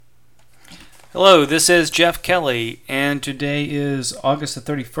Hello, this is Jeff Kelly, and today is August the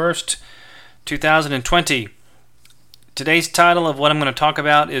 31st, 2020. Today's title of what I'm going to talk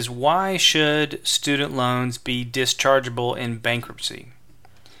about is why should student loans be dischargeable in bankruptcy?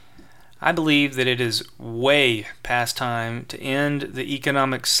 I believe that it is way past time to end the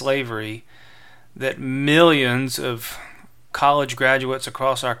economic slavery that millions of college graduates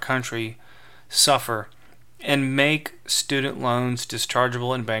across our country suffer and make student loans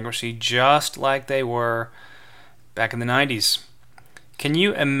dischargeable in bankruptcy just like they were back in the 90s. Can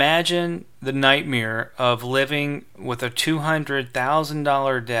you imagine the nightmare of living with a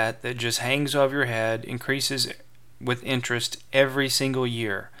 $200,000 debt that just hangs over your head, increases with interest every single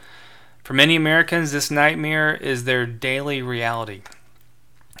year? For many Americans, this nightmare is their daily reality.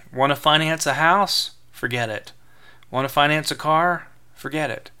 Want to finance a house? Forget it. Want to finance a car?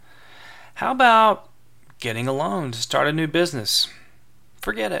 Forget it. How about getting a loan to start a new business?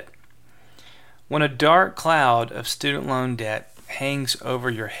 Forget it. When a dark cloud of student loan debt hangs over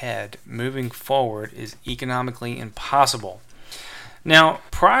your head, moving forward is economically impossible. Now,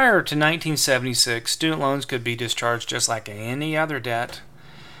 prior to 1976, student loans could be discharged just like any other debt,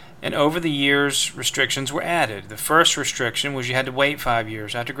 and over the years, restrictions were added. The first restriction was you had to wait 5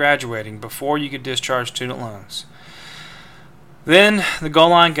 years after graduating before you could discharge student loans. Then the goal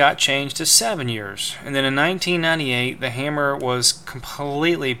line got changed to 7 years, and then in 1998 the hammer was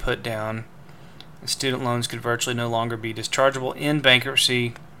completely put down, and student loans could virtually no longer be dischargeable in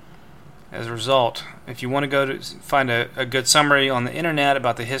bankruptcy as a result. If you want to go to find a good summary on the internet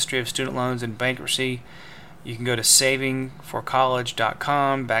about the history of student loans in bankruptcy, you can go to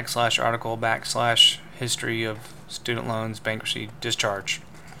savingforcollege.com/article/history of student loans bankruptcy discharge.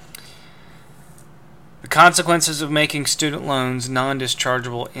 The consequences of making student loans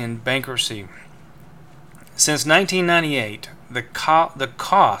non-dischargeable in bankruptcy. Since 1998, the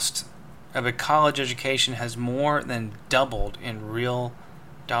cost of a college education has more than doubled in real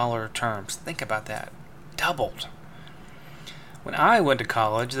dollar terms. Think about that. Doubled. When I went to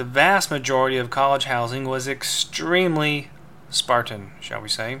college, the vast majority of college housing was extremely Spartan, shall we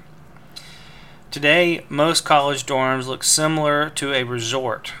say. Today, most college dorms look similar to a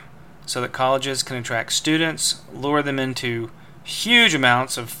resort, so that colleges can attract students, lure them into huge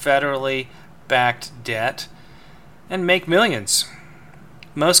amounts of federally backed debt, and make millions.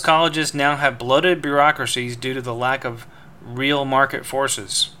 Most colleges now have bloated bureaucracies due to the lack of real market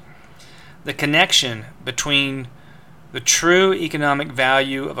forces. The connection between the true economic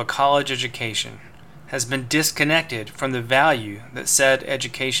value of a college education has been disconnected from the value that said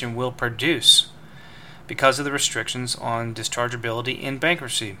education will produce because of the restrictions on dischargeability in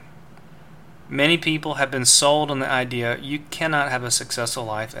bankruptcy. Many people have been sold on the idea you cannot have a successful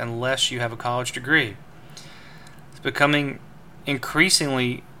life unless you have a college degree. It's becoming an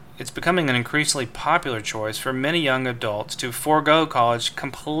increasingly popular choice for many young adults to forego college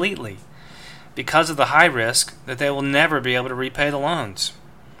completely because of the high risk that they will never be able to repay the loans.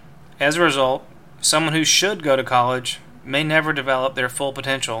 As a result, someone who should go to college may never develop their full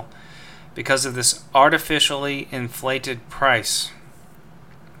potential because of this artificially inflated price.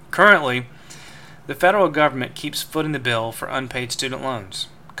 Currently, the federal government keeps footing the bill for unpaid student loans.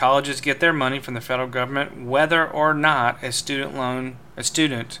 Colleges get their money from the federal government whether or not a student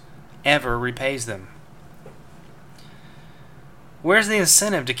ever repays them. Where's the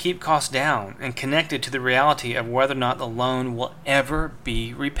incentive to keep costs down and connected to the reality of whether or not the loan will ever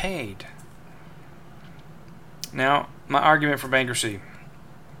be repaid? Now, my argument for bankruptcy.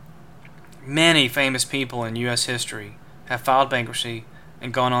 Many famous people in U.S. history have filed bankruptcy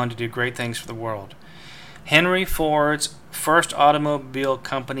and gone on to do great things for the world. Henry Ford's first automobile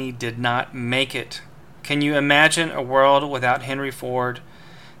company did not make it. Can you imagine a world without Henry Ford?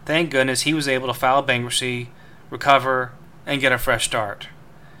 Thank goodness he was able to file bankruptcy, recover, and get a fresh start.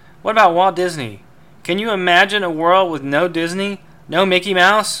 What about Walt Disney? Can you imagine a world with no Disney, no Mickey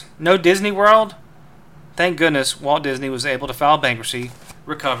Mouse, no Disney World? Thank goodness Walt Disney was able to file bankruptcy,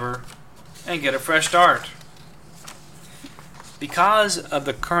 recover, and get a fresh start. Because of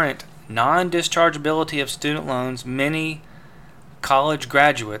the current non-dischargeability of student loans, many college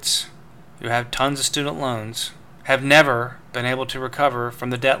graduates who have tons of student loans have never been able to recover from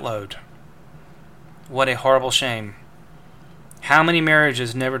the debt load. What a horrible shame. How many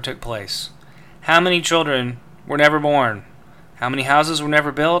marriages never took place? How many children were never born? How many houses were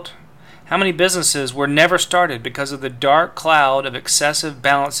never built? How many businesses were never started because of the dark cloud of excessive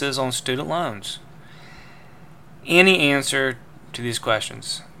balances on student loans? Any answer to these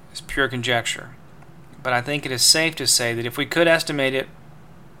questions is pure conjecture, but I think it is safe to say that if we could estimate it,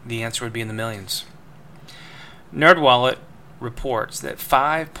 the answer would be in the millions. NerdWallet reports that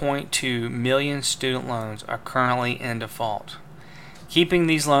 5.2 million student loans are currently in default. Keeping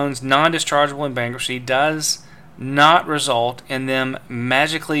these loans non-dischargeable in bankruptcy does not result in them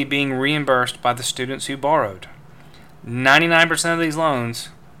magically being reimbursed by the students who borrowed. 99% of these loans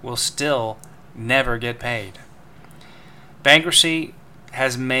will still never get paid. Bankruptcy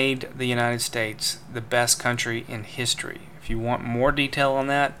has made the United States the best country in history. If you want more detail on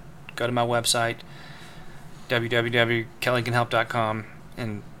that, go to my website, www.kellycanhelp.com,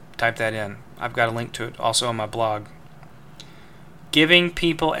 and type that in. I've got a link to it also on my blog. Giving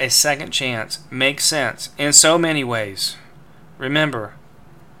people a second chance makes sense in so many ways. Remember,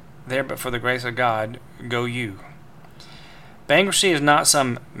 there but for the grace of God, go you. Bankruptcy is not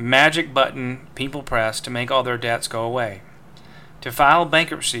some magic button people press to make all their debts go away. To file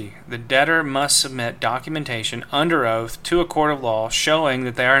bankruptcy, the debtor must submit documentation under oath to a court of law showing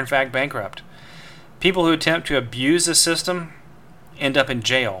that they are in fact bankrupt. People who attempt to abuse the system end up in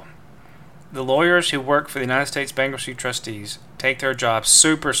jail. The lawyers who work for the United States bankruptcy trustees take their job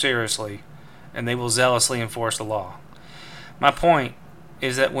super seriously, and they will zealously enforce the law. My point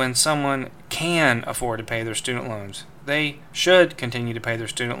is that when someone can afford to pay their student loans, they should continue to pay their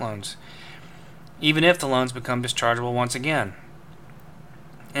student loans, even if the loans become dischargeable once again.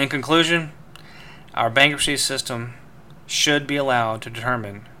 In conclusion, our bankruptcy system should be allowed to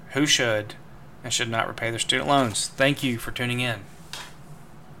determine who should and should not repay their student loans. Thank you for tuning in.